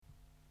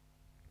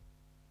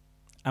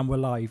And we're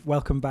live.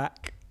 Welcome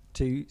back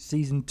to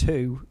season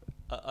 2.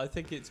 I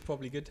think it's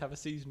probably good to have a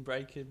season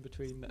break in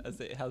between,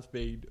 as it has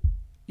been.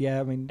 Yeah,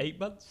 I mean 8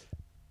 months.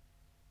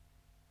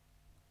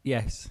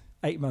 Yes,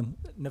 8 months.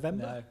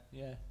 November. No,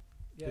 yeah,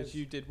 because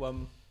you did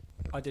one.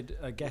 I did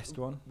a guest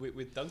one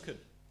with Duncan.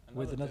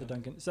 with another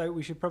Duncan. So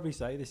we should probably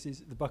say this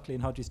is the Buckley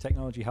and Hodges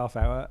Technology Half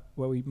Hour,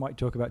 where we might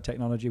talk about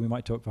technology. We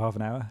might talk for half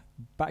an hour.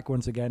 Back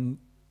once again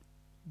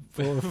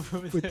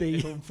with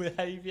the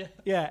behaviour.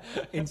 Yeah,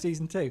 in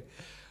season 2.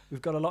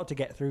 We've got a lot to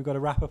get through. We've got to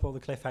wrap up all the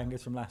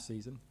cliffhangers from last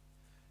season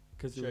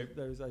because there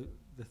was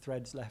the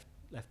threads left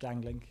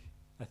dangling,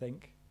 I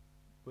think.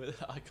 Well,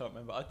 I can't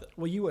remember.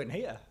 Well, you weren't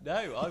here. No,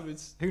 I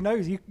was. Who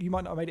knows? You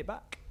might not have made it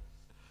back.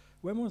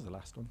 When was the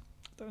last one?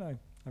 I don't know.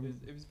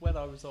 It was when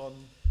I was on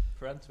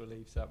parental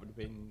leave, so that would have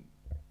been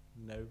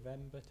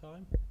November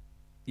time.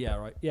 Yeah,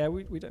 right. Yeah,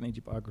 we don't need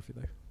your biography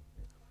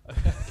though.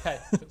 Okay,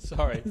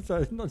 sorry.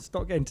 So let's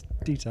not get into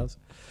details.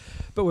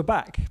 But we're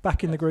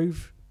back in the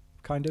groove,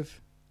 kind of.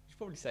 You should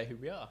probably say who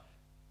we are.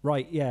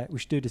 Right, yeah, we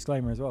should do a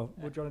disclaimer as well.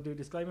 Yeah. Would you want to do a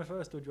disclaimer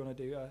first, or do you want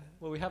to do...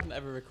 Well, we haven't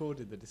ever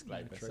recorded the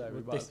disclaimer, so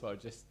we might as well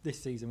just...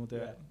 This season we'll do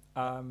it.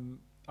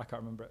 I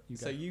can't remember it.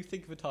 So you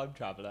think of a time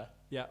traveller.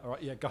 Yeah, all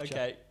right, yeah, gotcha.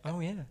 Okay. Oh,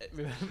 yeah.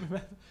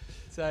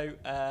 So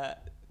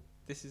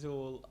this is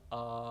all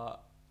our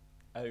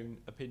own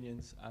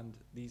opinions, and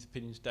these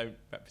opinions don't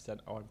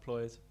represent our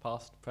employers,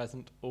 past,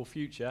 present, or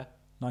future.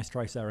 Nice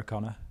try, Sarah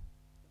Connor.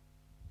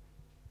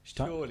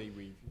 Surely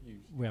we've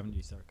used... We haven't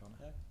used Sarah Connor.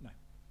 No.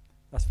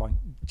 That's fine.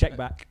 Check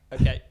back.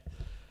 Okay.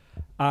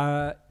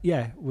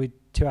 Yeah, we're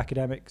two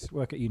academics,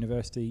 work at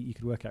university. You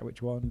could work out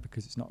which one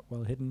because it's not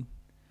well hidden.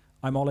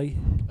 I'm Ollie.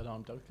 And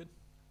I'm Duncan.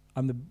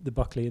 I'm the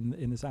Buckley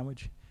in the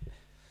sandwich.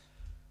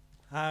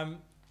 And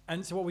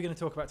so what are we going to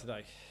talk about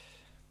today?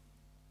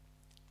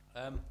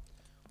 Well,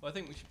 I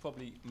think we should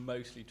probably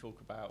mostly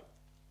talk about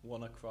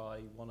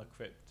WannaCry,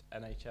 WannaCrypt,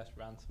 NHS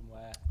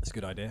ransomware. That's a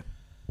good idea.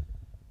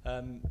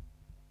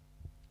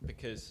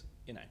 Because,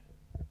 you know,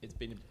 it's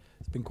been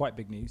quite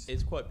big news.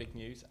 It's quite big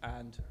news,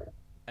 and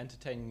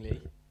entertainingly,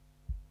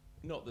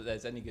 not that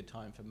there's any good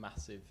time for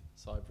massive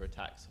cyber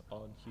attacks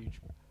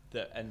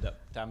that end up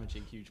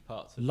damaging huge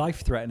parts of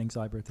life-threatening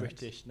cyber attacks.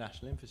 British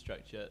national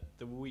infrastructure.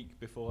 The week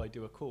before I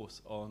do a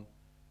course on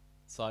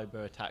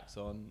cyber attacks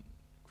on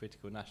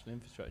critical national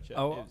infrastructure.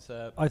 Oh,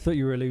 I thought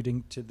you were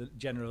alluding to the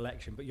general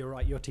election, but you're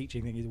right. Your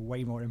teaching thing is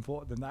way more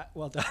important than that.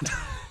 Well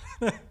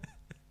done.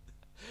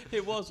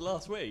 It was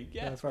last week.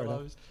 Yes, while I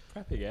was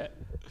prepping it.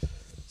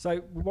 So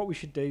what we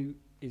should do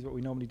is what we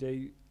normally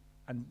do.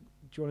 And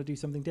do you want to do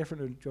something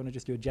different, or do you want to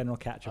just do a general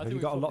catch-up? Have you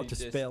got a lot to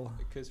spill?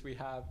 Because we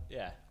have,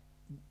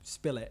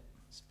 Spill it.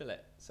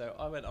 So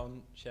I went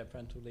on shared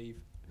parental leave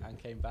and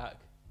came back,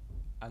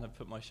 and I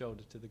put my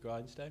shoulder to the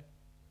grindstone.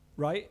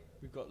 Right.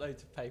 We've got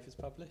loads of papers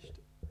published.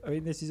 I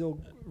mean, this is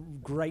all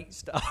great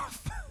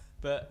stuff.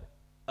 But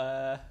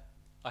I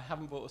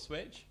haven't bought a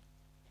Switch.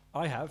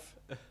 I have.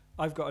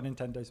 I've got a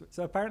Nintendo Switch.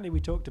 So apparently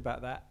we talked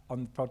about that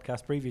on the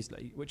podcast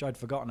previously, which I'd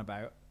forgotten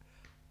about,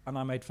 and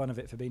I made fun of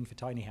it for being for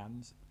tiny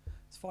hands.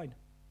 It's fine.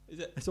 Is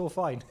it? It's all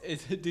fine.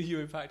 Do you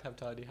in fact have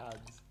tiny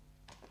hands?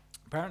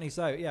 Apparently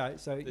so, yeah.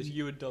 So there's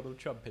you and Donald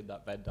Trump in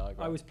that Venn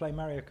diagram. I was playing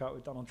Mario Kart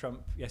with Donald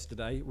Trump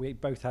yesterday. We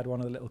both had one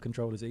of the little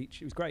controllers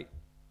each. It was great.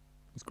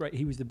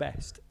 He was the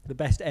best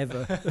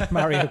ever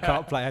Mario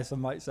Kart player,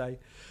 some might say.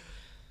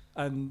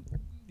 And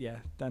yeah,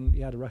 then he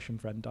had a Russian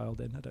friend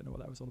dialed in. I don't know what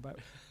that was all about.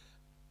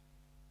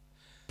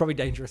 Probably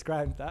dangerous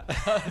ground, that.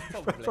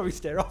 Probably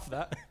steer off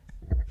that.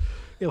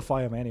 He'll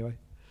fire me anyway.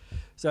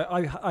 So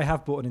I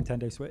have bought a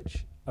Nintendo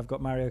Switch. I've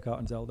got Mario Kart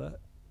and Zelda,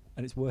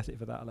 and it's worth it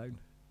for that alone.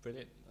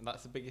 Brilliant. And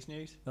that's the biggest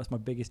news? That's my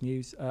biggest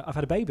news. I've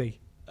had a baby.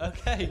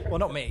 Okay. Well,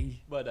 not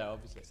me. Well, no,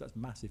 obviously. 'Cause that's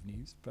massive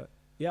news. But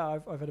yeah,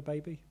 I've had a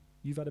baby.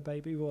 You've had a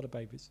baby. We've all had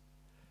babies.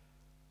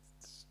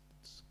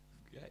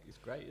 It's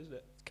great, isn't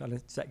it? It's kind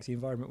of sexy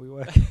environment we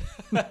work in.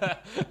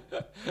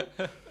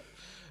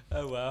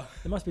 Oh, well.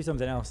 There must be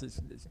something else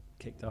that's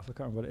kicked off. I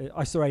can't remember what it is.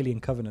 I saw Alien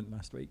Covenant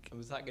last week.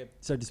 Was that good?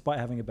 So despite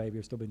having a baby,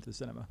 I've still been to the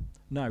cinema.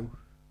 No,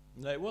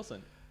 it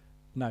wasn't.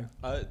 No.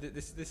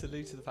 This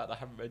alludes to the fact that I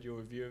haven't read your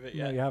review of it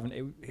yet. No, you haven't.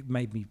 It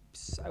made me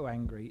so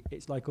angry.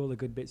 It's like all the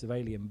good bits of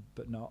Alien,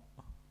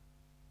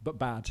 but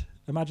bad.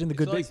 Imagine the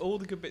good bits. All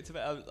the good bits of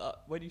it.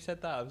 When you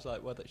said that, I was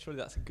like, well, surely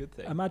that's a good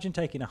thing. Imagine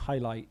taking a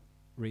highlight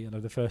reel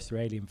of the first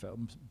 3 Alien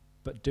films,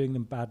 but doing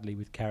them badly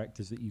with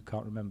characters that you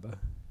can't remember.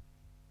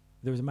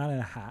 There was a man in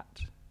a hat,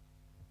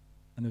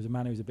 and there was a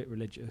man who was a bit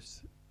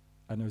religious,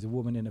 and there was a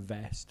woman in a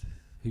vest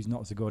who's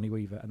not Sigourney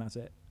Weaver, and that's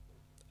it.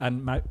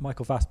 And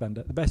Michael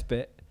Fassbender. The best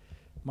bit,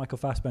 Michael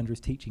Fassbender is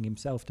teaching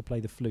himself to play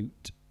the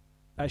flute.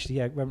 Actually,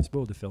 yeah, we haven't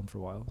spoiled the film for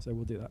a while, so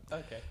we'll do that.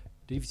 Okay.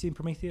 Did you see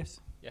Prometheus?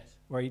 Yes.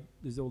 Where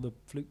there's all the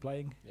flute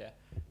playing? Yeah.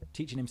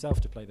 Teaching himself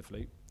to play the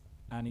flute.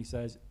 And he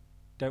says,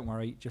 don't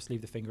worry, just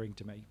leave the fingering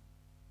to me.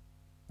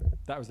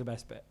 That was the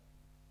best bit.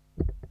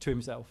 To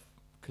himself,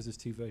 because there's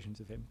 2 versions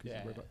of him.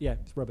 Yeah. Yeah,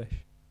 it's rubbish.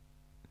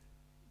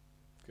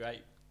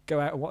 Great. Go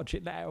out and watch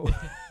it now.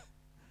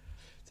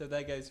 So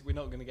there goes. We're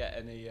not going to get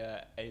any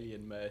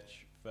Alien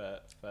merch for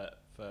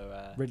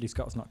Ridley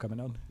Scott's not coming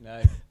on.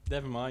 no,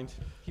 never mind.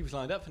 He was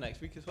lined up for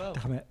next week as well.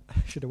 Damn it!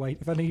 Should have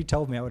waited. If only you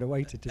told me, I would have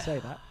waited to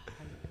say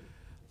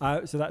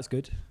that. So that's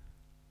good,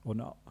 or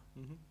not?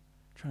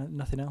 Mm-hmm.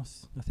 Nothing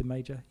else, nothing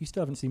major. You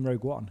still haven't seen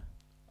Rogue One.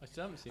 I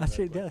still haven't seen.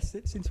 Actually, Rogue One. yes.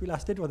 Since we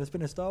last did one, there's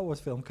been a Star Wars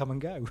film come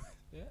and go.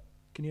 Yeah.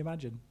 Can you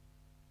imagine?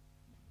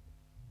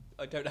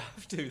 I don't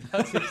have to.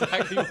 That's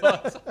exactly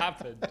what's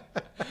happened.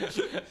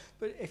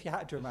 But if you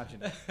had to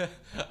imagine,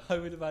 I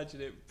would imagine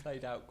it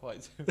played out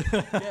quite soon.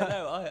 Yeah,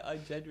 no, I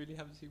genuinely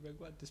haven't seen Rogue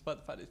One, despite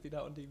the fact it's been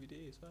out on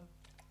DVD as well.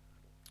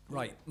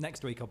 right?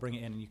 Next week I'll bring it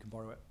in and you can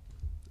borrow it.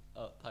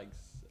 Oh, thanks.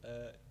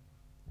 Or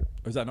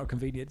is that not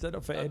convenient? Is that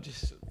not fitted?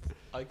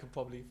 I could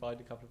probably find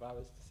a couple of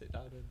hours to sit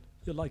down and.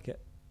 You'll like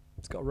it.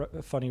 It's got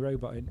a funny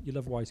robot in. You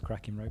love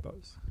wisecracking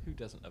robots. Who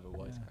doesn't love a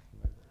wisecracking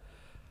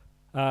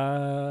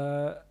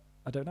robot?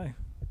 I don't know.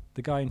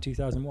 The guy in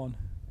 2001.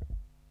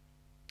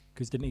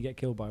 Because didn't he get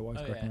killed by a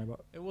wisecracking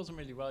robot? It wasn't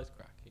really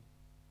wisecracking.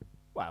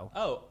 Wow.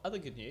 Oh, other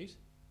good news.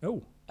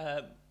 Oh.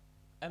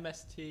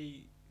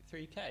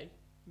 MST3K,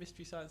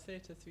 Mystery Science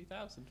Theatre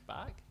 3000,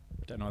 back.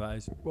 Don't know what that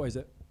is. What is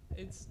it?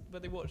 It's where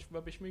they watch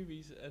rubbish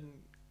movies and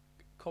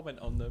comment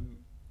on them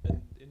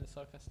and in a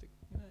sarcastic.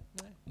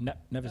 No.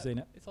 Never seen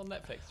it. It's on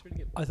Netflix. It's really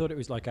good. I thought it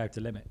was like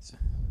Outer Limits.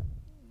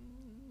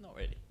 Not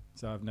really.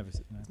 So I've never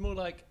seen it. It's more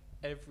like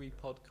every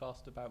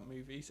podcast about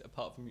movies,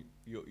 apart from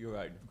your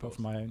own, Apart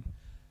from my own.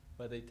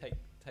 where they take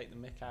the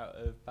mick out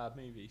of bad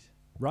movies.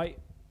 Right.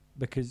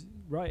 Because,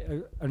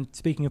 and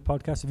speaking of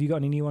podcasts, have you got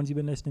any new ones you've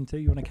been listening to?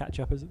 You want to catch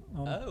up on?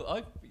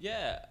 Oh,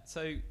 yeah.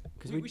 So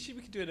we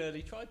could do an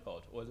early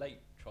tripod or a late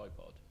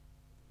tripod.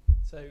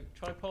 So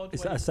tripod.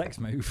 Is that a sex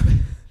move?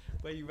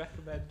 Where you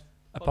recommend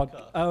a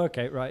podcast. Oh,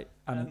 okay, right.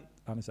 And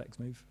a sex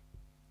move.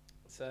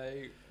 So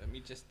let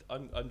me just.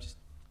 I'm just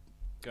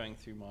going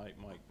through my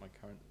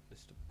current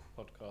list of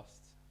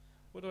podcasts.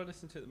 What do I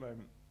listen to at the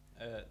moment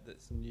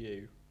that's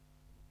new?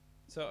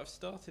 So I've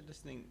started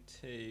listening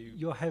to.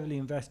 You're heavily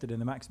invested in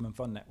the Maximum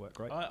Fun Network,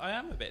 right? I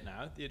am a bit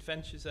now. The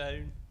Adventure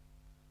Zone,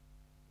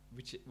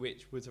 which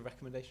was a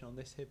recommendation on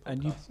this here podcast.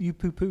 And you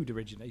poo-pooed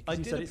originally I because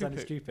you did said a it sounded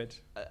poo-poo. stupid.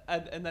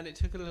 And then it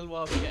took a little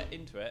while to get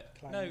into it.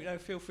 Clang. No,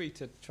 feel free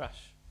to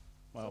trash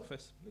my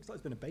office. Looks like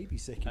there's been a baby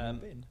sick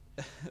in the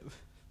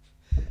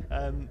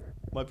bin.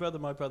 My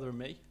brother and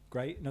me.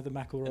 Great, another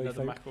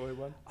McElroy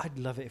one. I'd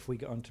love it if we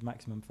got onto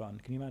Maximum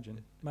Fun. Can you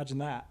imagine? Imagine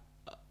that.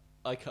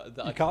 I can't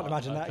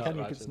Imagine that, can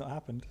you? Because it's not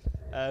happened.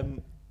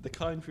 The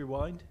Kind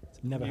Rewind. It's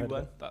a Never new heard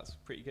one. of it. That's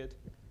pretty good.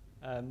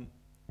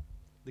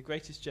 The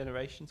Greatest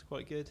Generation's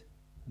quite good.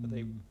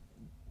 They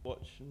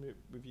watch and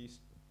review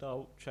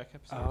Star Trek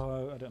episodes.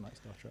 Oh, I don't like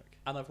Star Trek.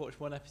 And I've watched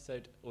one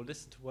episode, or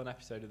listened to one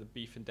episode of the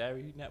Beef and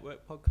Dairy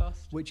Network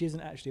podcast. Which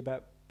isn't actually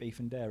about beef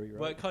and dairy, right?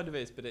 Well, it kind of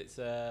is, but it's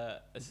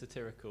a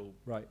satirical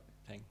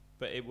thing.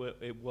 But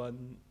it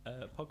won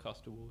a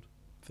podcast award.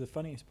 For the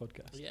funniest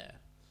podcast? Yeah.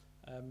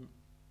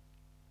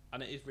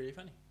 And it is really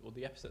funny. Or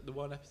the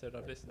one episode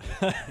I've listened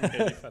to is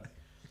really funny.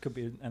 It could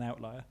be an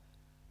outlier.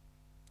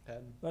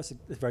 That's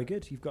very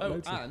good. You've got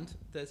loads. And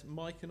there's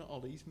Mike and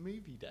Ollie's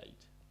movie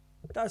date.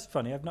 That's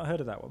funny. I've not heard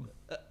of that one.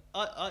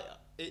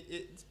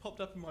 It's popped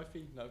up in my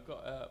feed, and I've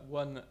got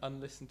one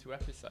unlistened to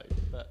episode.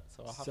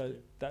 So I'll have to.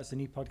 That's a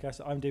new podcast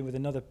that I'm doing with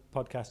another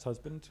podcast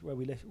husband, where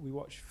we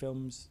watch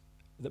films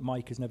that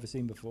Mike has never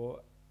seen before,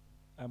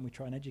 and we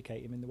try and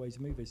educate him in the ways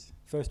of movies.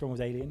 First one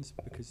was Aliens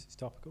because it's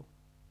topical.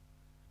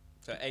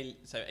 So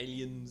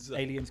Aliens.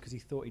 Aliens because he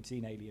thought he'd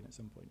seen Alien at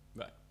some point,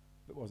 right,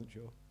 but wasn't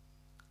sure.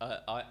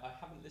 I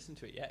haven't listened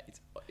to it yet.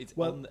 It's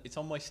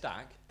on my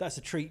stack. That's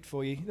a treat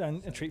for you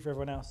and a treat for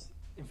everyone else.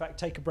 In fact,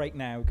 take a break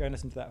now. Go and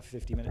listen to that for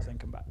 50 minutes, then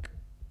come back.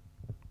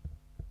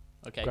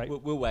 Okay, Great.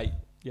 We'll wait.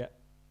 Yeah.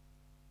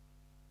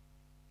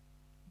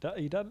 Are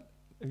you done?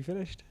 Have you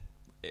finished?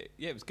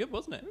 Yeah, it was good,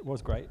 wasn't it? It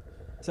was great.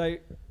 So,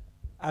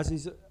 as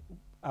is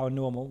our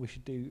normal, we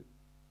should do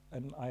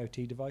an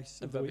IoT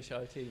device. A rubbish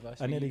IoT device.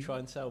 I nearly try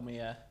and sell me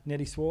a...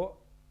 Nearly swore.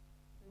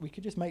 We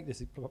could just make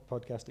this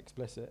podcast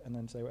explicit and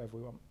then say whatever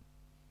we want.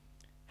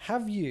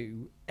 Have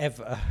you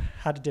ever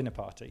had a dinner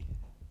party?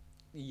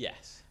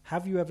 Yes.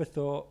 Have you ever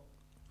thought,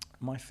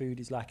 my food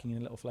is lacking in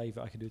a little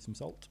flavour, I could do with some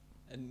salt?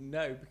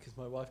 No, because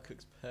my wife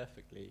cooks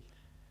perfectly.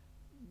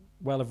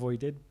 Well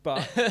avoided,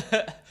 but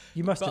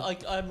you must have...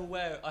 But I'm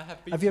aware, I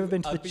have been... Have you ever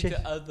been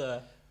to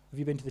other... Have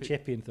you been to the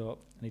chippy and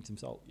thought, I need some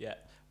salt? Yeah.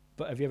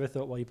 But have you ever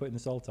thought, while you're putting the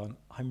salt on,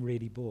 I'm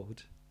really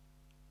bored?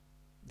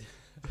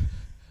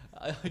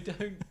 I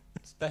don't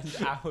spend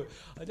hours...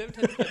 I don't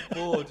tend to get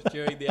bored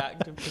during the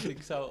act of putting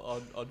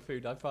salt on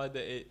food. I find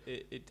that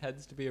it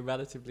tends to be a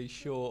relatively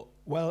short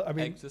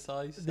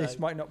exercise. This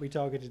might not be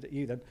targeted at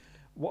you then.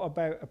 What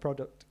about a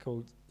product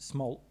called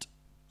Smolt?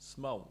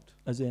 Smolt?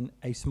 As in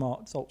a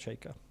smart salt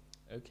shaker.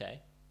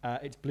 Okay.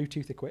 It's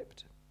Bluetooth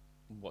equipped.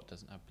 What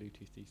doesn't have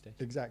Bluetooth these days?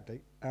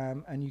 Exactly.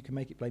 And you can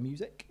make it play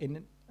music in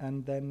it,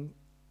 and then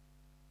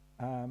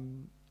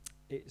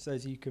it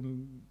says you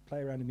can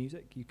play around with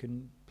music. You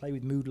can play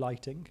with mood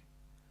lighting.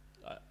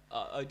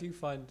 I do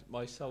find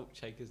my salt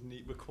shakers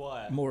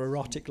require more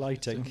erotic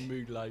lighting. Some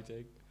mood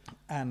lighting.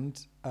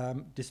 And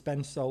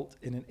dispense salt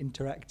in an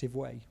interactive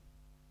way.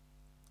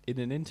 In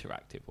an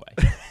interactive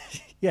way?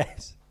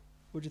 Yes.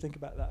 What do you think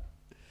about that?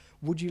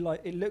 Would you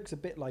like... It looks a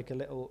bit like a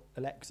little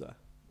Alexa.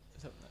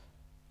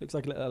 Looks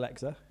like a little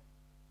Alexa.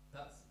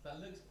 That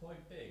looks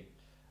quite big.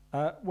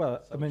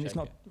 Well, I Salt mean, it's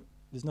shaker. not...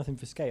 There's nothing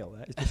for scale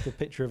there. It's just a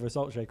picture of a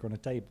salt shaker on a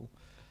table.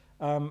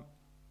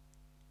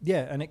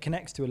 Yeah, and it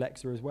connects to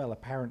Alexa as well,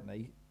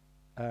 apparently.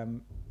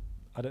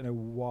 I don't know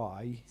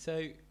why.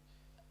 So,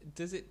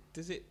 does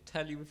it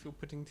tell you if you're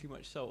putting too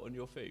much salt on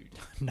your food?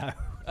 No.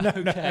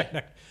 Okay.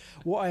 No.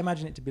 What I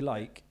imagine it to be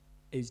like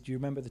is, do you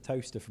remember the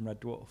toaster from Red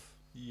Dwarf?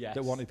 Yes.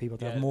 That wanted people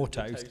to Yeah, have more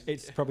the toast.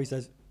 It probably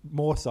says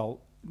more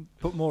salt.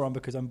 Put more on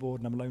because I'm bored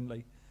and I'm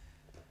lonely.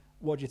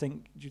 What do you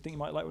think? Do you think you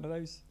might like one of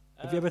those?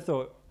 Have you ever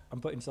thought, I'm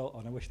putting salt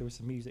on, I wish there was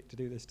some music to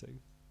do this to?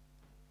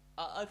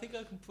 I think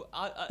I can put.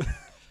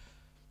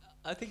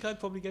 I think I'd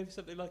probably go for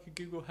something like a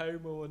Google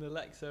Home or an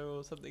Alexa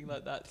or something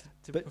like that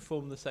to But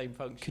perform the same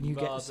function. Can you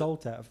get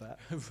salt out of that?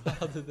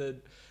 rather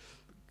than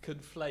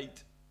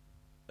conflate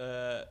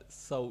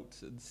salt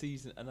and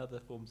season and other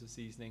forms of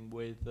seasoning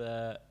with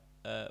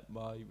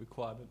my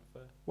requirement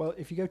for. Well,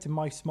 if you go to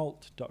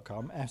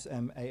mysmalt.com,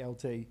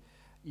 SMALT,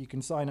 you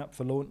can sign up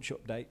for launch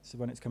updates of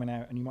when it's coming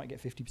out, and you might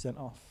get 50%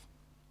 off.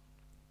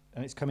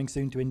 And it's coming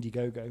soon to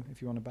Indiegogo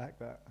if you want to back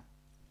that.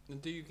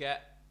 And do you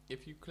get,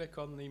 if you click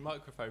on the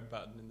microphone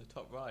button in the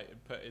top right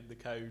and put in the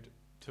code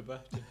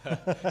TUBA,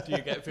 do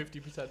you get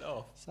 50%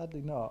 off?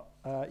 Sadly not.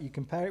 You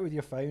can pair it with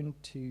your phone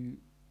to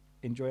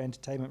enjoy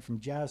entertainment from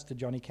jazz to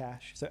Johnny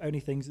Cash. So only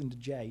things under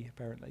J,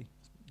 apparently.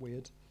 It's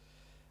weird.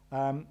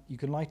 You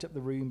can light up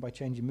the room by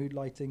changing mood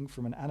lighting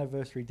from an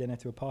anniversary dinner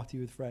to a party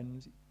with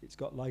friends. It's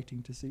got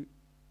lighting to suit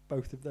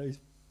both of those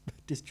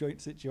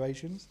disjoint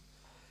situations.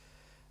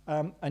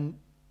 And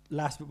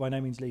last but by no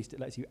means least, it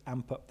lets you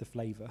amp up the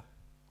flavour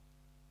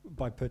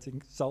by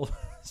putting salt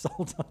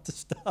onto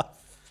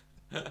stuff.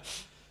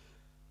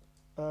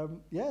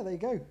 Yeah, there you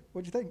go.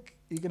 What do you think?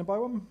 Are you going to buy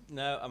one?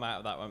 No, I'm out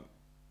of that one.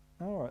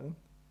 All right then.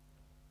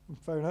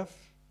 Fair enough.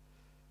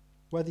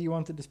 Whether you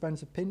want to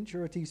dispense a pinch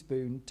or a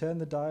teaspoon, turn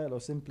the dial or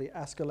simply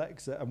ask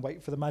Alexa and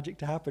wait for the magic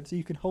to happen. So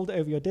you can hold it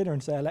over your dinner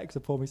and say, Alexa,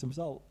 pour me some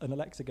salt. And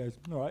Alexa goes,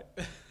 all right.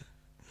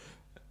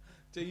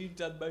 So you've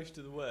done most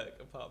of the work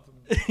apart from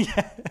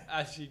Yeah.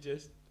 actually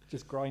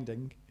Just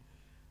grinding,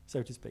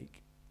 so to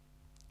speak.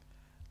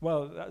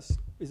 Well,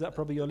 is that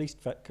probably your least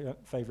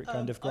favourite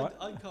kind of grind?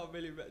 I can't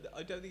really remember.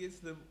 I don't think it's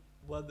the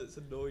one that's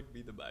annoyed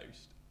me the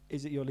most.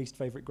 Is it your least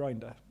favourite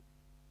grinder?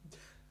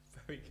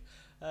 Very.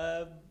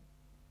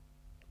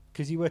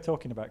 Because you were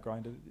talking about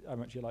grinder, how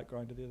much you like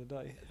grinder the other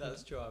day.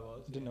 That's true. I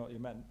was. I didn't know what you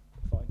meant.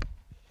 Fine.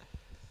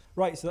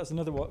 Right, so that's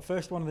another one.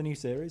 First one of the new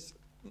series.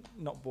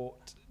 Not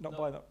bought. Not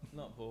buy that.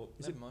 Not bought.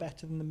 Is Never it mind.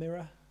 better than the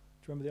mirror?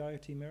 Do you remember the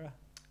IoT mirror?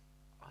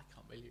 I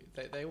can't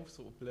believe they all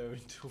sort of blur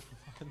into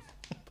one.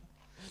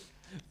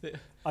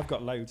 I've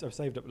got loads. I've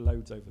saved up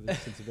loads over this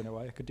since I've been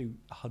away. I could do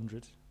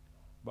 100,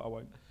 but I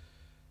won't.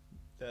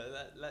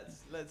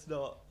 Let's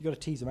not. You got to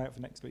tease them out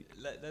for next week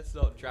Let's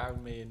not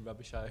drown me in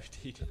rubbish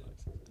IoT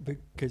devices.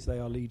 because they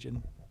are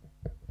legion.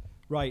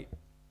 Right.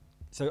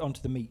 So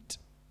onto the meat.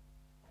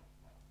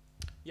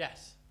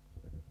 Yes.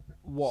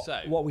 What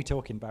are we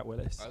talking about,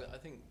 Willis? I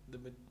think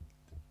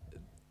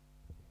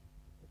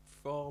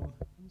from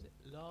was it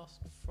last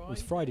Friday? It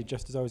was Friday,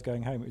 just as I was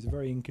going home. It was a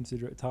very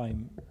inconsiderate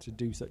time to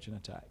do such an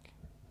attack.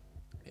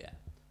 Yeah.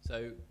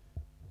 So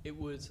it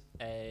was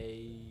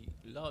a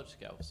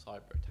large-scale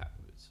cyber attack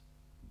that was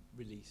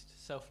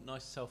released.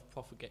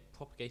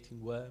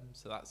 Self-propagating worm.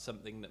 So that's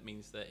something that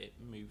means that it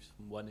moves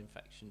from one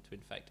infection to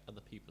infect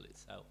other people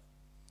itself.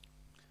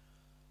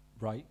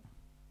 Right.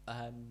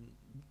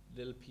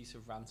 Little piece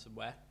of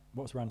ransomware.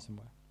 What's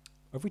ransomware?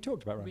 Have we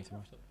talked about We ransomware?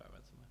 have talked about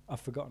ransomware.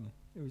 I've forgotten.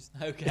 It was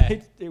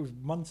Okay. it was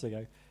months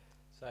ago.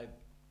 So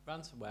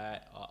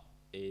ransomware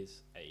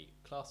is a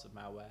class of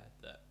malware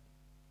that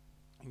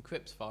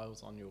encrypts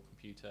files on your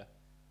computer.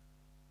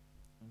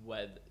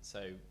 Well,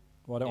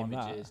 I don't want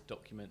that. images,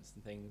 documents,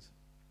 and things,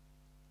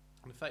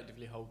 and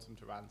effectively holds them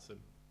to ransom.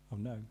 Oh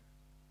no!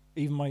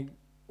 Even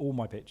all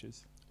my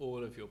pictures.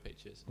 All of your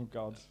pictures. Oh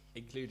God!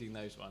 Including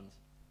those ones.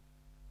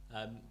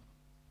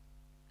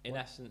 In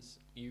essence,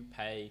 you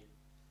pay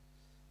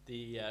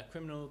the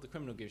criminal. The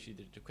criminal gives you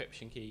the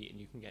decryption key,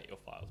 and you can get your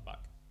files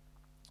back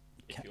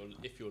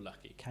if you're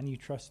lucky. Can you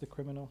trust the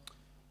criminal?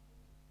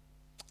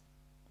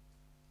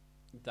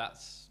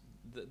 That's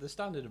the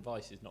standard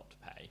advice is not to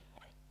pay.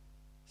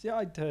 See,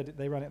 I'd heard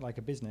they run it like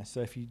a business. So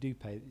if you do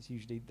pay, it's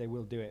usually they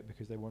will do it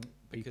because they want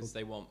people. Because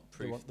they want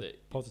proof they want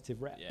that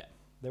positive rep. Yeah.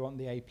 They want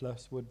the A+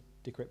 would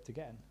decrypt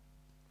again.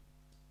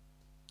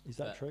 Is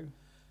that true?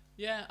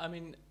 Yeah, I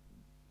mean,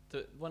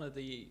 one of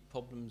the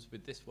problems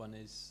with this one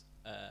is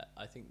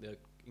I think the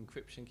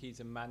encryption keys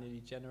are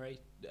manually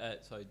generated.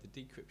 The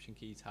decryption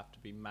keys have to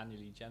be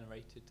manually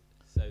generated.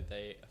 So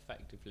they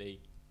effectively,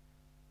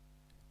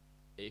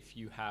 if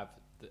you have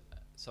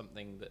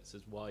something that's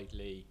as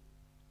widely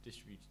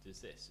distributed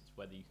as this, it's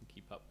whether you can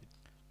keep up with.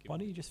 Why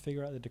don't you just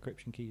figure out the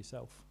decryption key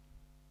yourself?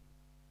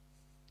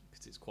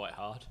 Because it's quite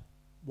hard.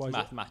 Why It's is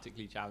it?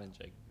 mathematically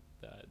challenging.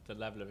 The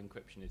level of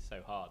encryption is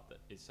so hard, that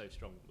is so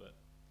strong that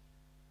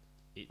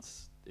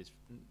it's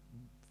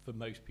for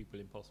most people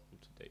impossible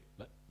to do.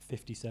 Like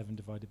 57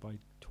 divided by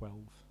 12.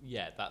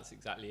 Yeah, that's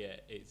exactly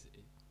it. It's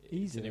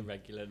Easy. an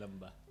irregular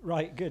number.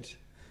 Right, good.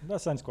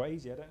 That sounds quite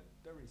easy. I don't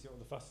really see what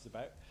the fuss is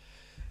about.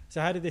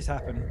 So how did this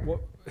happen?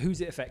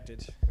 Who's it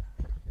affected?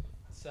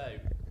 So,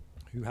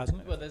 Who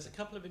hasn't it? well, there's a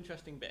couple of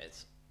interesting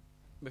bits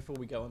before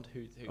we go on to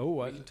who.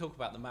 Oh, we can talk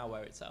about the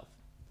malware itself.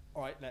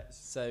 All right, let's.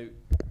 So,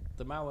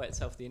 the malware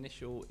itself,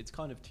 it's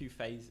kind of two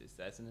phases.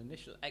 There's an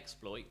initial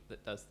exploit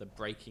that does the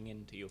breaking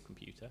into your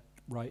computer.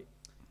 Right.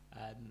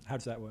 How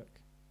does that work?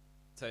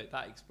 So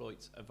that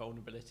exploits a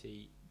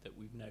vulnerability that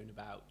we've known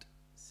about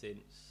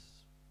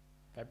since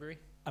February.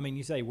 I mean,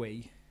 you say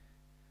we.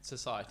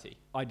 Society.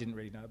 I didn't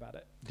really know about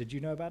it. Did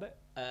you know about it?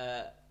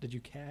 Did you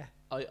care?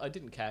 I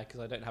didn't care because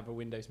I don't have a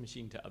Windows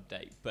machine to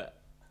update,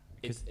 but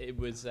it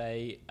was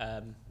a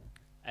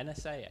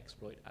NSA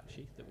exploit,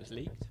 actually, that was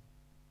leaked.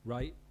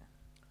 Right.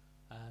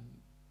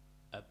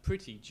 A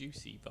pretty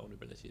juicy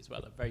vulnerability as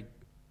well, a very,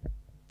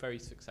 very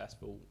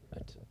successful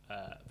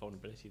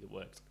vulnerability that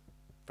works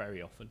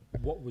very often.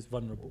 What was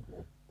vulnerable?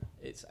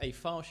 It's a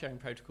file sharing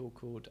protocol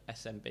called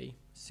SMB.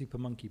 Super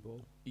Monkey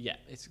Ball. Yeah,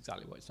 it's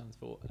exactly what it stands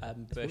for.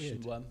 That's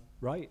Version weird. 1.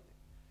 Right.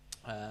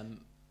 And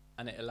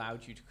it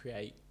allowed you to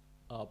create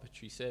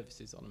arbitrary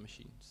services on a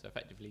machine, so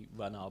effectively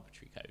run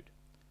arbitrary code.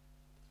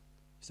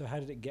 So how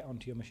did it get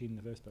onto your machine in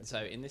the first place?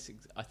 So in this,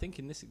 I think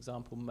in this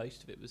example,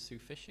 most of it was through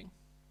phishing.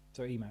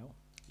 So email.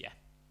 Yeah.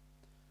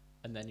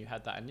 And then you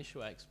had that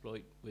initial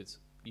exploit was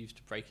used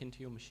to break into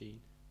your machine,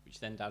 which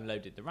then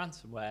downloaded the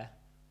ransomware,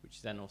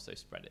 which then also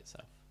spread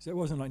itself. So it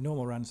wasn't like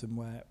normal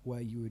ransomware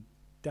where you would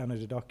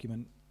download a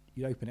document,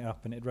 you'd open it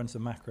up and it'd run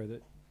some macro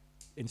that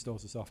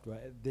installs the software.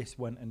 This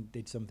went and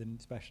did something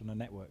special on a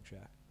network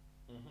share.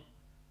 Mm-hmm.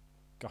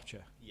 Gotcha.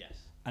 Yes.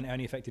 And it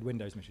only affected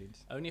Windows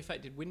machines. Only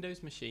affected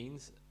Windows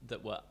machines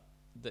that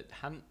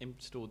hadn't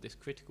installed this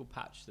critical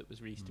patch that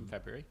was released in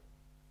February,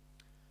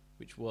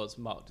 which was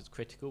marked as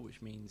critical,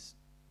 which means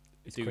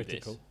It's do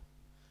critical.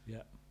 this.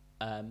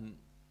 Yeah.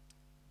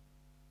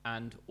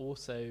 And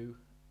also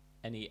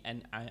any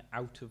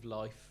out of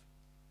life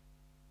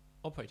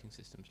operating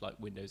systems like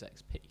Windows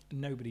XP.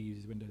 Nobody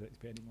uses Windows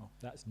XP anymore.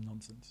 That's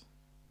nonsense.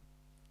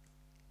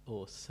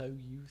 Or so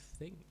you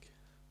think.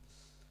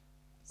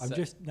 I'm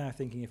just now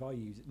thinking if I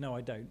use it. No,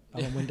 I don't.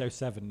 I'm on Windows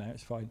 7 now.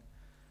 It's fine.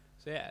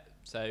 So yeah,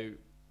 so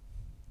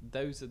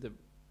those are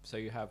so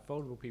you have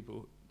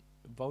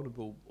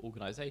vulnerable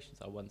organizations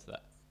are ones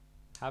that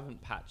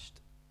haven't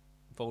patched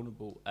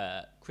vulnerable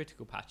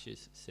critical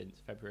patches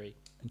since February.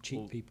 And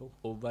cheat people.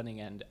 Or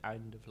running end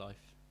of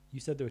life. You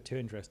said there were two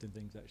interesting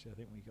things, actually. I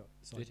think we got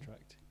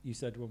sidetracked. You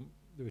said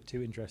there were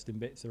two interesting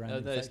bits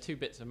around there's two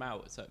bits of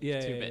malware. So yeah,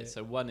 two yeah, bits. Yeah.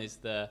 So one is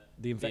the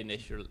infection.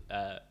 initial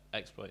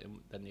exploit, and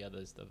then the other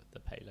is the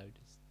payload.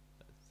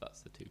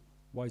 That's the two.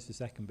 Why is the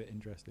second bit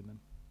interesting then?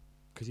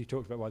 Because you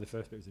talked about why the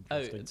first bit was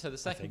interesting. Oh, so the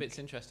second bit's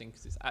interesting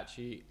because it's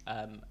actually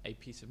a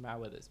piece of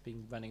malware that's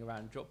been running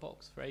around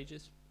Dropbox for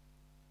ages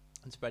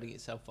and spreading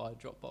itself via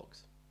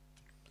Dropbox.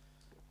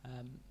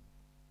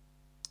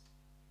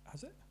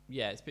 Has it?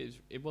 Yeah,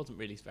 it wasn't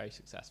really very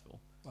successful.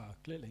 Wow,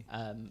 clearly.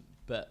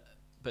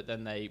 But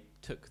then they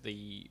took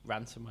the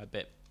ransomware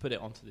bit, put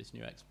it onto this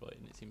new exploit,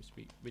 and it seems to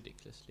be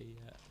ridiculously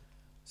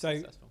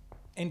successful.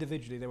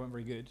 Individually, they weren't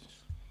very good.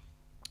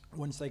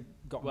 Once they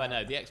got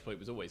no, the exploit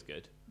was always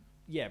good.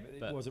 Yeah,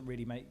 but it wasn't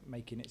really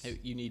making it.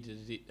 You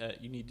needed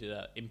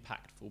an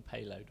impactful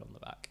payload on the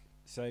back.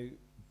 So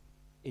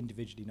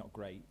individually, not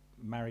great.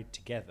 Married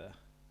together,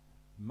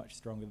 much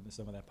stronger than the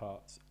sum of their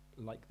parts,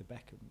 like the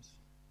Beckhams.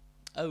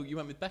 Oh, you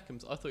went with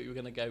Beckham's. I thought you were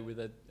going to go with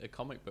a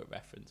comic book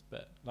reference,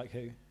 but Like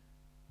who?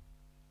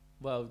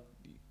 Well,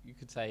 you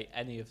could say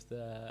any of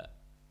the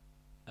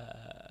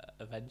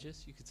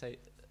Avengers. You could say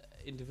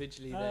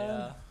individually they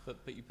are,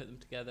 but you put them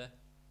together.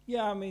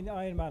 Yeah, I mean,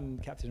 Iron Man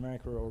and Captain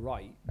America are all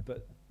right,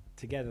 but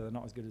together they're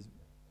not as good as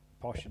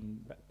Posh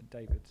and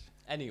David.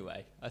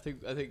 Anyway, I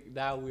think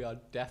now we are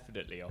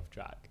definitely off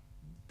track.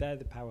 They're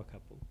the power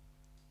couple.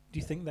 Do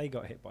you think they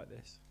got hit by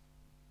this?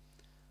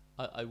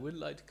 I would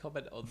like to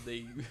comment on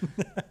the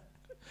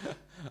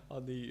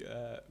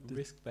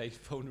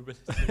risk-based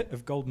vulnerability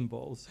of golden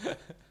balls.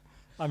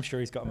 I'm sure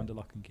he's got them under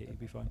lock and key. He'd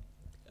be fine.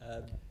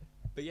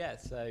 But yeah,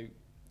 so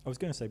I was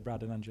going to say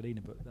Brad and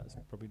Angelina, but that's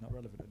probably not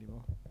relevant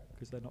anymore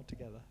because they're not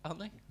together. aren't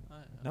they?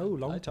 No,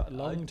 long time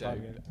ago.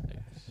 don't.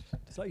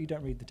 It's like you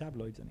don't read the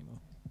tabloids anymore.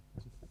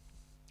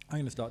 I'm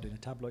going to start doing a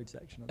tabloid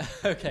section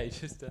of Okay,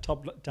 just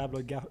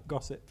tabloid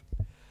gossip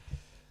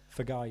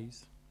for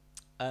guys.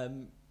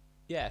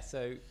 yeah.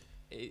 So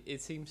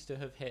it seems to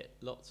have hit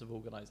lots of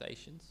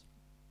organisations,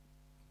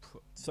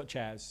 Such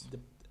as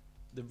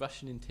the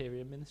Russian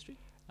Interior Ministry,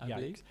 I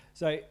believe.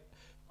 So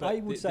But I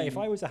would say if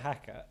I was a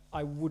hacker,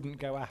 I wouldn't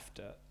go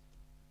after.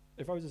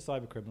 If I was a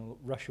cyber criminal,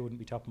 Russia wouldn't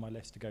be top of my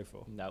list to go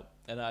for. No,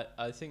 and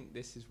I think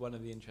this is one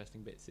of the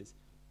interesting bits is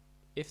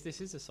if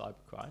this is a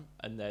cybercrime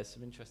and there's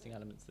some interesting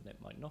elements that it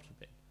might not have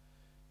been,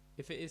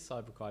 if it is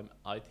cybercrime,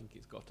 I think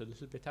it's got a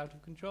little bit out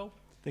of control.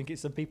 I think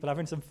it's some people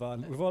having some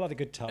fun. We've all had a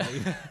good time.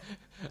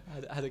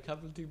 Had a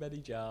couple of too many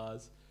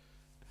jars,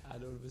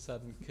 and all of a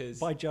sudden, because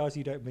By jars,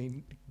 you don't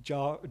mean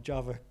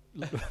Java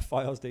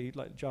files, do you?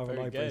 Like Java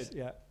Very libraries.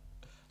 good.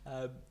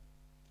 Yeah.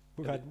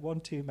 We've had one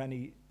too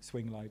many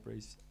swing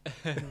libraries.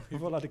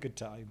 We've all had a good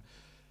time.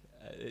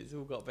 It's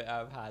all got a bit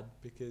out of hand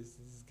because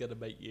this is going to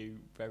make you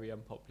very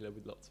unpopular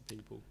with lots of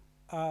people.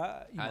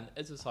 And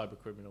as a cyber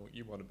criminal,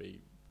 you want to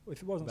be.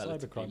 If it wasn't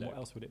relatively cybercrime, low. what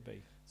else would it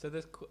be? So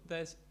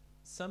there's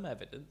some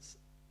evidence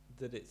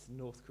that it's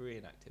North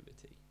Korean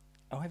activity,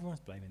 Oh, everyone's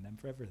blaming them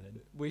for everything.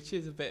 which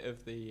is a bit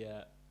of the.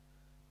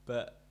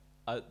 But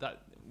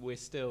that we're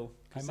still.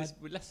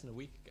 We're less than a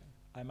week ago.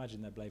 I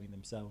imagine they're blaming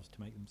themselves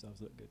to make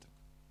themselves look good.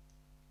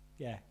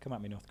 Yeah, come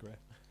at me, North Korea.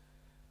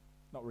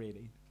 Not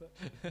really. But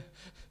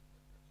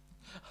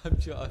I'm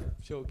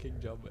sure King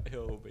John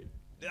will be.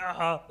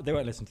 They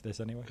won't listen to this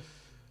anyway.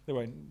 They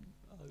won't.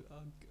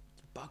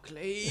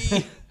 Buckley.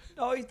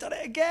 Oh, he's done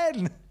it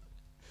again.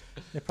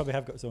 They probably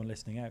have got someone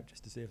listening out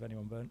just to see if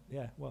anyone burnt.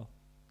 Yeah, well,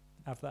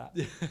 have that.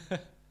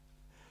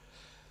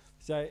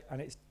 So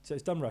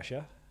it's done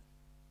Russia.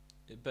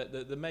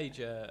 But the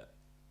major,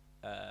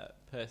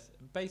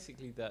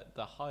 basically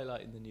the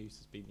highlight in the news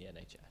has been the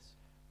NHS.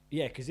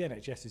 Yeah, because the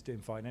NHS is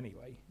doing fine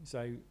anyway,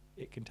 so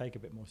it can take a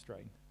bit more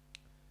strain.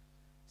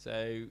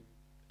 So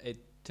it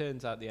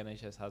turns out the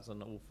NHS has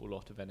an awful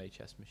lot of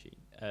NHS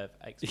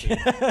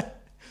XP.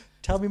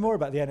 Tell me more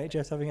about the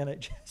NHS having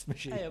NHS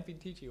machines. Hey, I've been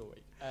teaching all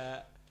week.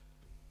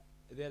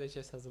 The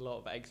NHS has a lot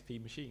of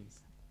XP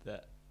machines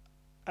that.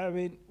 I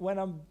mean,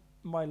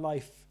 my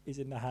life is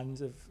in the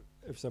hands of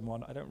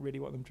someone, I don't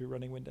really want them to be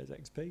running Windows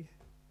XP.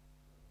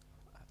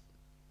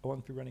 I want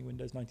them to be running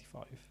Windows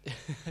 95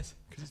 because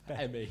it's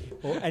better. ME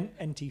or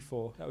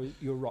NT4. That was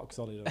you're rock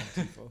solid on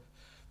NT4.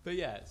 But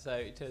yeah, so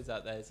it turns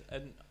out it's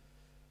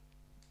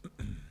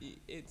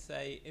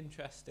a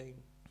interesting.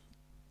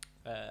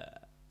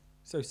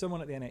 So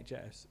someone at the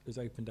NHS has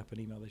opened up an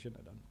email they shouldn't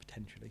have done,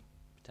 potentially.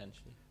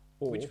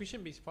 Or, which we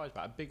shouldn't be surprised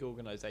about. A big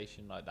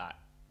organisation like that,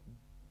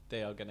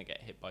 they are going to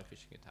get hit by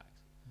phishing attacks.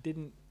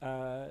 Didn't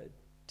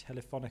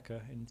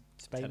Telefonica in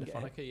Spain get hit?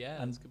 Telefonica,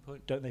 yeah, And that's a good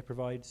point. don't they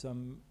provide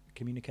some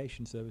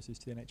communication services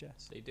to the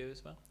NHS? They do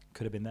as well.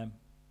 Could have been them.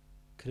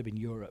 Could have been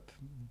Europe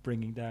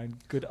bringing down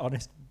good,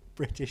 honest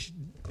British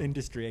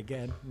industry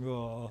again.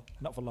 Oh,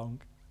 not for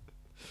long.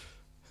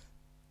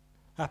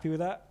 Happy with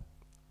that?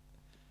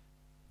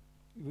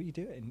 What are you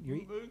doing? You're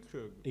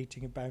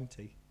eating a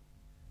Bounty.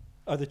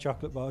 Other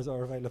chocolate bars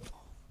are available.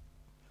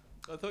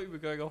 I thought you were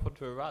going off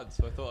onto a rant,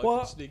 so I thought I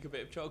could sneak a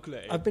bit of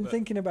chocolate in. I've been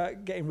thinking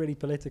about getting really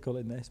political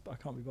in this, but I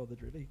can't be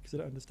bothered really because I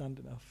don't understand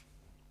enough.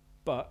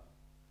 But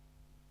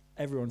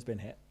everyone's been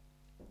hit.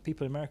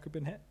 People in America have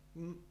been hit.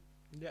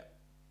 Yeah.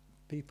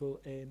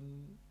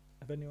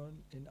 Have anyone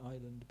in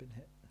Ireland been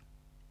hit?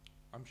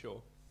 I'm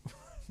sure.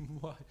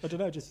 Why? I don't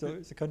know, just thought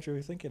it's a country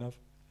we're thinking of.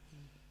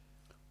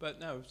 But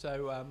no,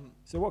 so...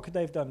 So what could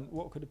they have done?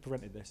 What could have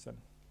prevented this then?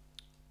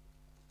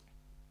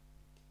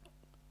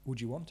 Would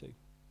you want to?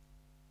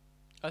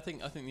 I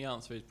think the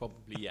answer is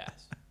probably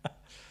yes.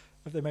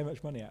 Have they made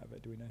much money out of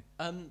it, do we know?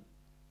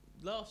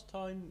 Last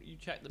time you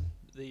checked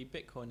the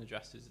Bitcoin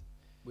addresses,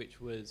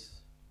 which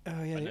was...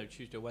 Oh yeah. I know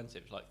Tuesday or Wednesday,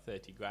 it was like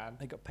 30 grand.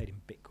 They got paid in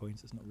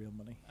Bitcoins, that's not real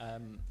money.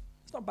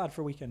 It's not bad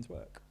for a weekend's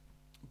work.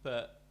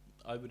 But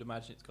I would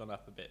imagine it's gone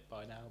up a bit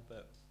by now,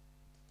 but...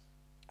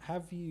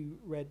 Have you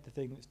read the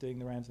thing that's doing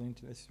the rounds on the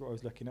internet? This is what I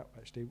was looking up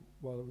actually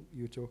while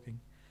you were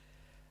talking.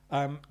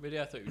 Really,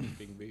 I thought you were just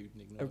being rude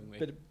and ignoring me.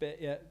 A bit,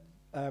 yeah.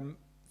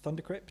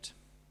 Thundercrypt.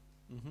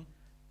 Mm-hmm.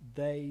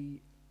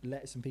 They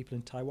let some people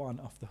in Taiwan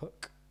off the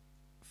hook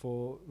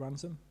for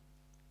ransom.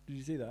 Did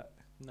you see that?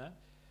 No.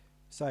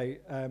 So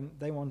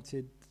they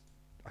wanted,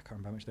 I can't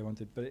remember how much they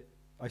wanted, but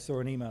I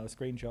saw an email, a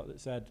screenshot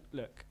that said,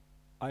 look,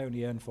 I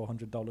only earn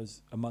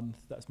 $400 a month.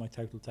 That's my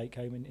total take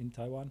home in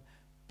Taiwan.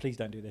 Please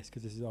don't do this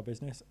because this is our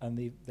business. And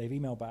they've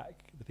emailed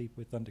back the people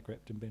with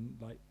Thundercrypt and been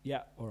like,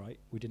 yeah, all right,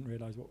 we didn't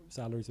realise what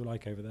salaries were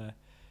like over there.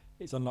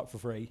 It's unlocked for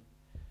free.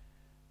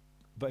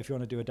 But if you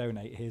want to do a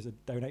donate, here's a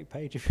donate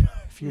page. It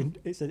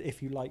says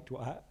if you liked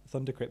what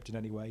Thundercrypt in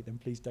any way, then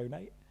please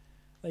donate.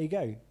 There you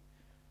go.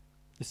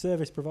 The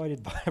service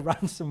provided by a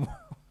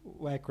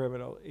ransomware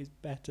criminal is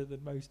better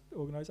than most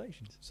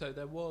organisations. So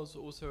there was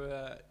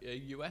also a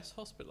US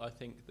hospital, I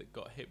think, that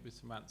got hit with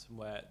some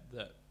ransomware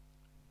that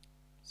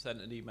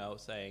sent an email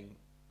saying,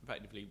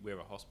 effectively, we're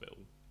a hospital.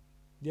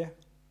 Yeah.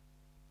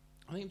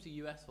 I think it was a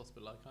US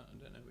hospital. I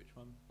don't know which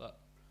one,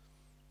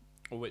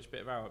 or which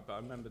bit around it. But I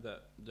remember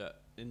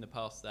that in the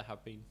past there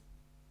have been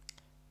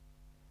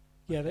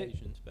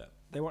occasions.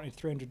 They wanted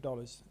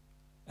 $300,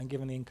 and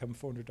given the income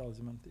 $400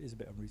 a month, it is a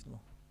bit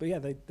unreasonable. But yeah,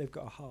 they've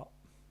got a heart.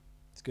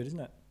 It's good, isn't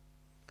it?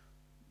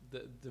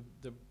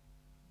 The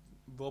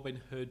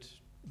Robin Hood.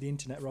 The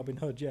internet Robin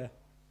Hood, yeah,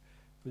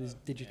 with his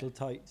digital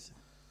tights.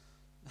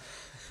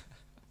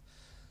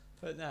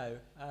 But no,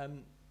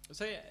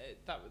 so yeah,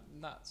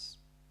 that's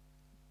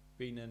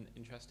been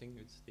interesting.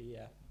 It's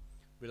the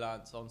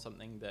reliance on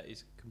something that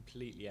is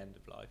completely end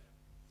of life.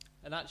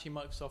 And actually,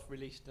 Microsoft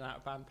released an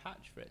out-of-band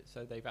patch for it,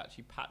 so they've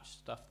actually patched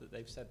stuff that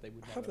they've said they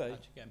would never Have they?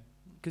 patch again.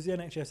 Because the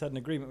NHS had an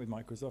agreement with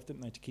Microsoft,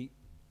 didn't they, to keep...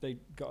 They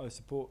got a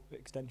support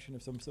extension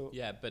of some sort.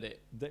 Yeah, but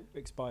it That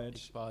expired.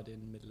 expired in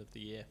the middle of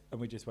the year.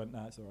 And we just went,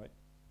 nah, it's all right.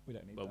 We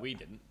don't need that. Well, we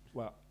didn't.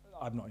 Well,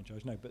 I'm not in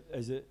charge, no. But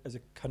as a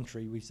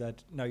country, we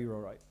said, no, you're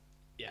all right.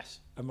 Yes.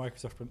 And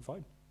Microsoft went,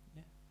 fine.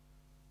 Yeah.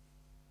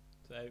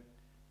 So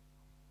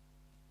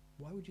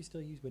Why would you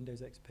still use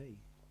Windows XP?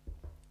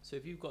 So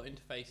if you've got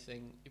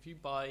interfacing, if you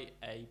buy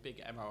a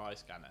big MRI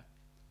scanner,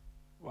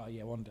 Well,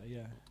 yeah, one day,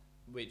 yeah.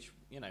 which,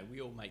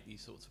 we all make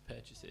these sorts of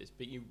purchases,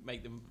 but you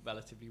make them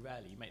relatively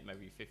rarely. You make them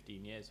every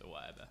 15 years or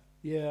whatever.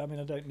 Yeah, I mean,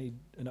 I don't need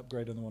an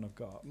upgrade on the one I've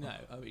got. No,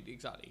 I mean,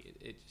 exactly.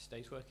 It just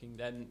stays working.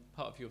 Then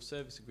part of your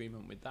service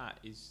agreement with that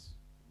is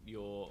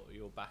your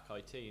back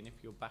IT. And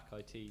if your back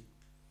IT,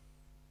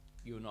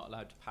 you're not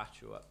allowed to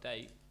patch or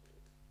update,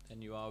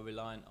 then you are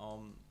reliant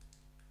on...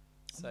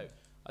 So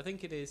I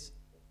think it is...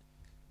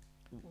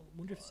 I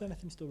wonder if there's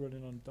anything still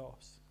running on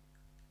DOS.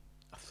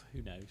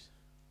 Who knows?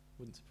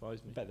 Wouldn't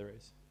surprise me. I bet there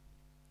is.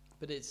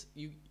 But it's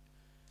you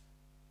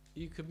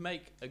could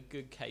make a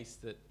good case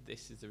that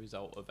this is the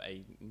result of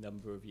a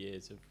number of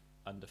years of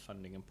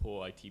underfunding and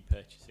poor IT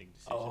purchasing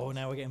decisions. Oh,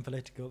 now we're getting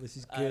political. This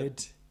is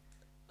good.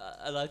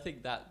 And I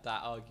think that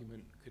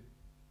argument could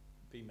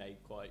be made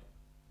quite...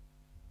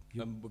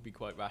 would be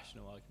quite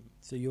rational argument.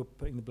 So you're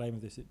putting the blame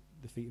of this at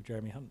the feet of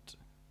Jeremy Hunt?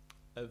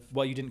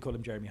 Well, you didn't call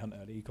him Jeremy Hunt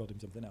earlier. You called him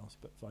something else,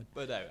 but fine.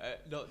 But no,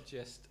 not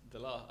just the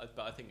last...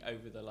 But I think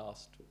over the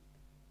last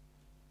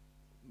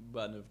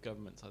run of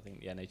governments, I think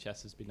the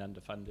NHS has been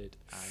underfunded,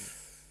 and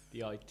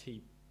the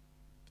IT...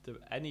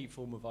 any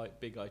form of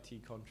big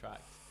IT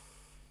contract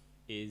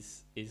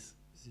is This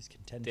is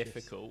contentious.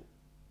 difficult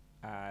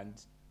and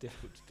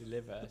difficult to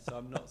deliver. So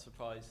I'm not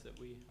surprised that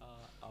we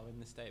are in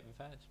this state of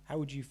affairs. How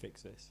would you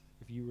fix this?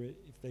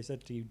 If they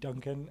said to you,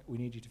 Duncan, we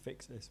need you to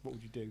fix this, what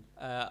would you do?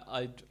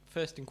 I'd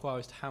first inquire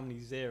as to how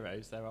many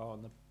zeros there are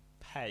on the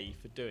pay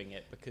for doing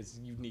it, because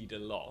you need a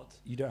lot.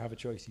 You don't have a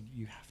choice.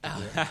 You have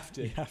to do it. Have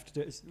to. You have to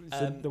do it. It's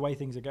the way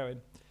things are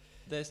going.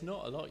 There's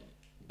not a lot.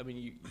 I mean,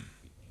 you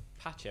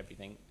patch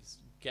everything,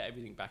 get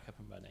everything back up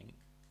and running.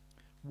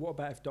 What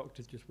about if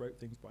doctors just wrote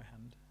things by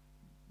hand?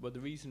 Well, the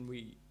reason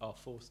we are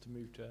forced to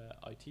move to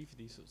IT for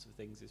these sorts of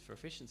things is for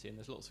efficiency, and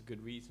there's lots of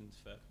good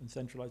reasons for... And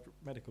centralised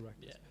medical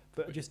records. Yeah.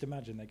 But just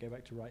imagine they go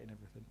back to writing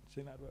everything. Do you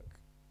think that'd work?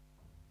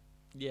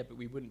 Yeah, but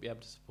we wouldn't be able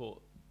to support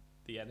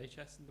the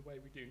NHS in the way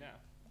we do now.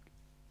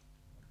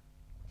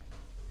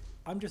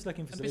 I'm just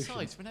looking for And solutions.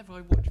 besides, whenever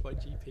I watch my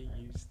GP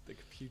use the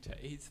computer,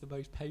 it's the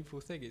most painful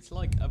thing. It's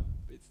like,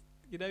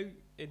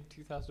 in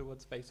 2001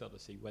 Space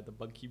Odyssey, where the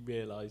monkey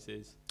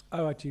realises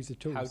Oh, I had to use the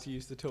tools. how to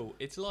use the tool.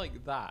 It's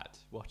like that,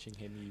 watching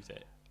him use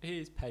it. It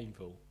is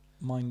painful.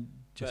 Mine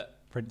just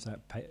prints out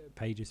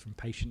pages from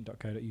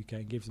patient.co.uk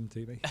and gives them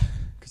to me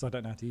because I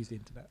don't know how to use the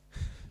internet.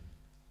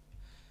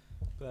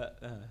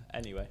 But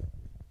anyway.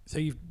 So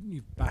you've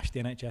bashed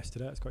the NHS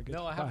today. That's quite good.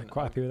 No, I haven't.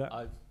 Quite happy with that.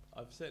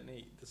 I've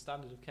certainly... The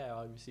standard of care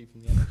I receive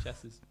from the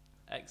NHS is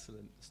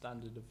excellent. The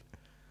standard of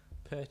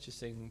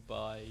purchasing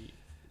by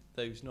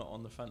those not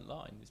on the front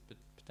line is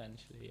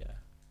potentially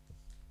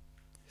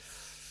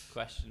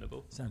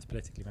questionable. Sounds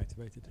politically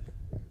motivated.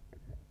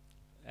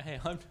 Hey,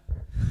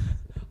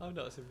 I'm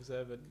not a civil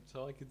servant,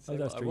 so I can say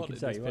That's what I true. You want can in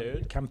say this you want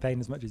period. campaign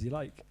as much as you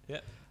like.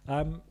 Yeah.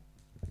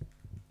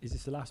 Is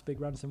this the last big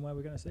ransomware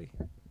we're going to see?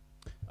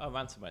 Oh,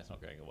 ransomware's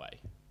not going away.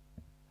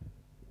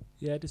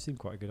 Yeah, it does seem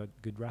quite a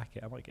good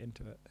racket. I might get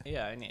into it.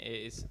 Yeah, and it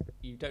is.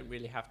 You don't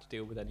really have to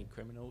deal with any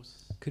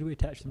criminals. Could we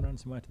attach some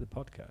ransomware to the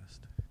podcast?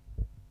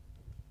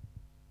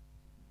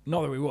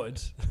 Not that we would.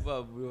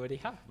 Well, we already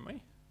have, haven't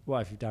we? Well,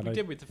 if you've downloaded... We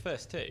did with the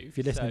first two. If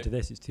you're listening to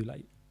this, it's too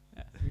late.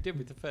 Yeah, we did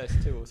with the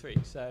first 2 or 3,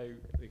 so...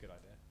 Pretty good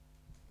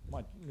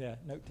idea.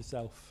 Note to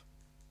self.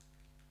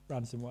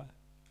 Ransomware.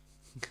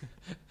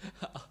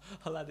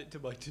 I'll add it to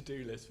my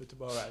to-do list for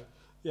tomorrow.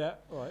 Yeah,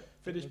 all right.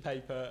 Finish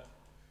paper,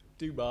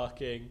 do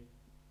marking,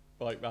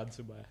 write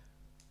ransomware.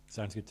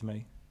 Sounds good to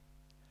me.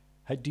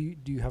 Hey, do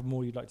you have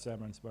more you'd like to say on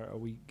ransomware? Are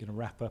we going to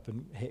wrap up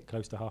and hit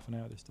close to half an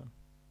hour this time?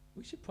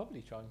 We should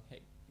probably try and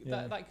hit...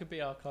 Yeah. That could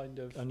be our kind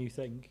of... Our new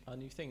thing. Our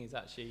new thing is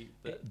actually...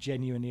 It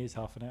genuinely is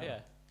half an hour. Yeah.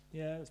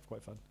 Yeah, that's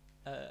quite fun.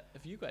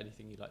 Have you got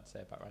anything you'd like to say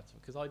about ransomware?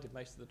 Because I did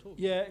most of the talk.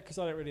 Yeah, because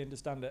I don't really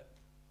understand it.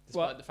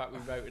 Despite the fact we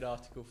wrote an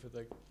article for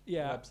the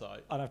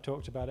website. And I've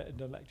talked about it and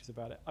done lectures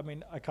about it. I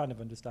mean, I kind of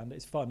understand it.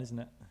 It's fun, isn't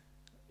it?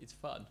 It's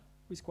fun.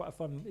 It's quite a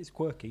fun... It's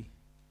quirky.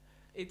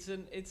 It's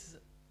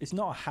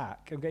not a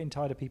hack. I'm getting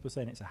tired of people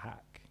saying it's a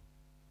hack.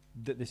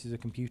 That this is a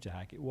computer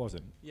hack. It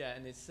wasn't. Yeah,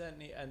 and it's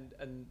certainly...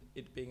 And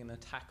it being an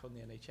attack on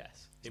the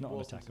NHS. It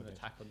wasn't an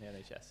attack on the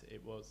NHS.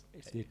 It was...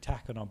 It's the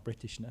attack on our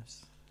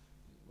Britishness.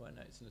 Well,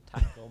 no, it's an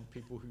attack on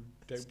people who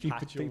don't Stupid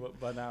patch or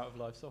run out of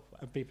live software.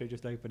 And people who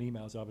just open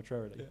emails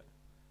arbitrarily. Yeah.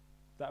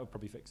 That would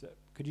probably fix it.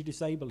 Could you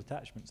disable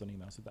attachments on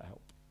emails? Would that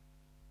help?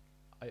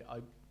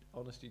 I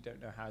honestly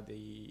don't know how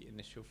the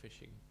initial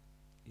phishing...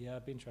 Yeah,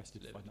 I'd be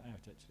interested to find that out,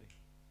 actually.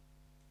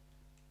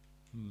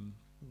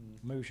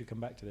 Maybe we should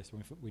come back to this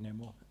when we know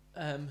more.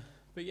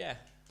 But yeah,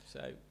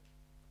 So,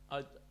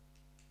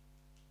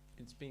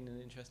 it's been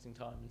an interesting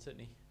time, and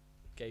certainly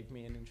gave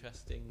me an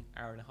interesting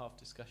hour and a half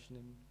discussion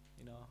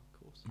in our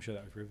course. I'm sure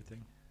that was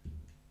riveting.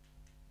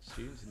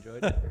 Students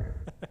enjoyed it.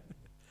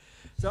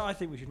 So I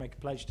think we should make a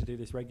pledge to do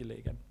this regularly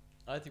again.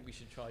 I think we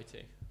should try to.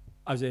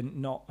 As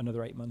in, not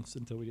another 8 months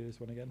until we do this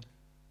one again.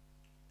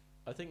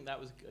 I think that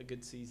was a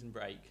good season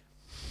break.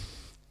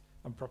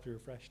 I'm properly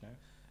refreshed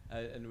now.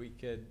 And we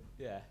could,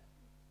 yeah.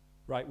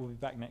 Right, we'll be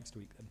back next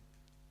week then.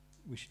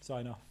 We should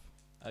sign off.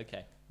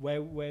 Okay.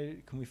 Where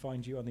can we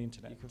find you on the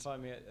internet? You can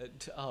find me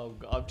at oh,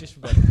 God, I've just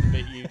remembered the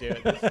bit you do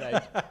at this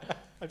stage.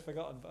 I'd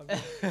forgotten.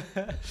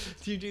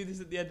 Do you do this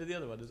at the end of the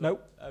other one as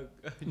Nope. well?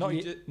 Oh,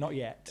 Not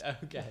yet.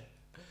 Okay.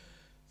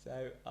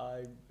 So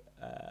I'm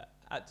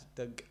at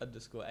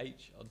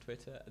Doug_H on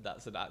Twitter. And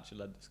that's an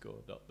actual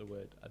underscore, not the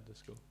word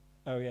underscore.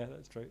 Oh yeah,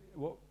 that's true.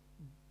 What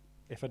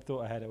if I'd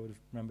thought ahead? I would have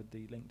remembered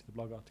the link to the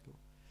blog article.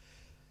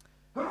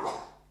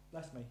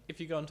 That's me. If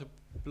you go onto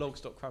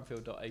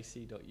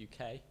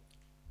blogs.cranfield.ac.uk,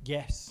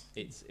 Yes.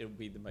 it'll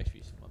be the most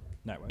recent one.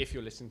 No, it won't. If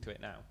you're listening to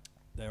it now.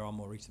 There are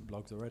more recent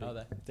blogs already. Are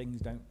there?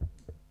 Things don't.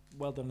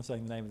 Well done on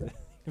saying the name of the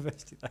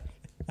university there.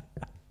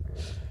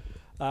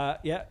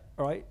 Yeah.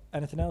 All right.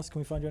 Anything else? Can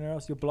we find you anywhere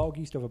else? Your blog.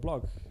 You still have a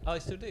blog. Oh, I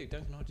still do.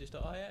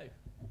 DuncanHodges.io.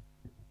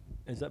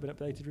 Has that been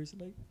updated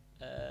recently?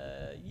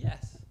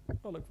 Yes.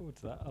 I'll look forward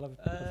to that. I'll have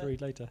a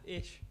read later.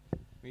 Ish.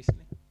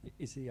 Recently.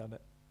 Is he on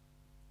it?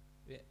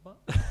 Yeah. What?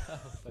 Oh,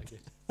 fuck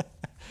it.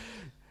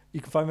 You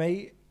can find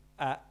me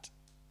at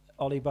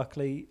Ollie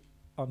Buckley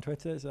on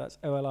Twitter. So that's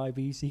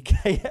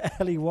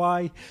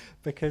OLIBUCKLEY,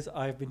 because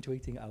I've been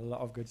tweeting a lot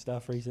of good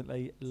stuff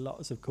recently.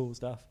 Lots of cool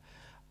stuff.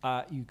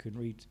 You can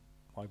read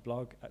my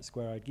blog at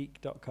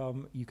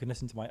squareeyegeek.com. You can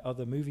listen to my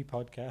other movie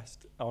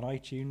podcast on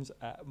iTunes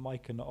at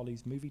Mike and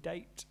Ollie's Movie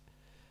Date.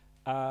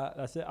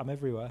 That's it. I'm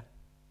everywhere.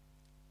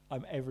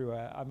 I'm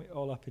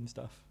all up in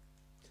stuff.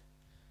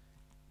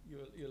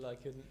 You're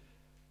like an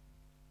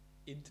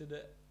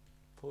internet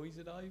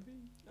poison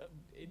ivy?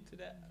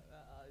 Internet?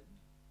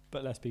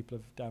 But less people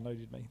have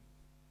downloaded me.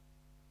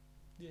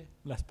 Yeah.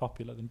 Less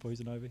popular than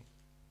Poison Ivy.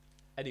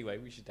 Anyway,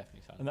 we should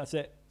definitely sign. And that's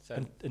it. So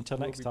until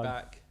we'll next be time.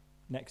 Back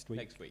next week.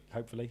 Next week.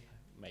 Hopefully.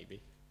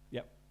 Maybe.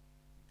 Yep.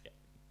 Yeah.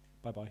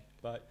 Bye-bye.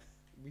 But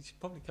we should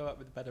probably come up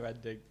with a better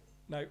ending.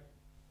 No.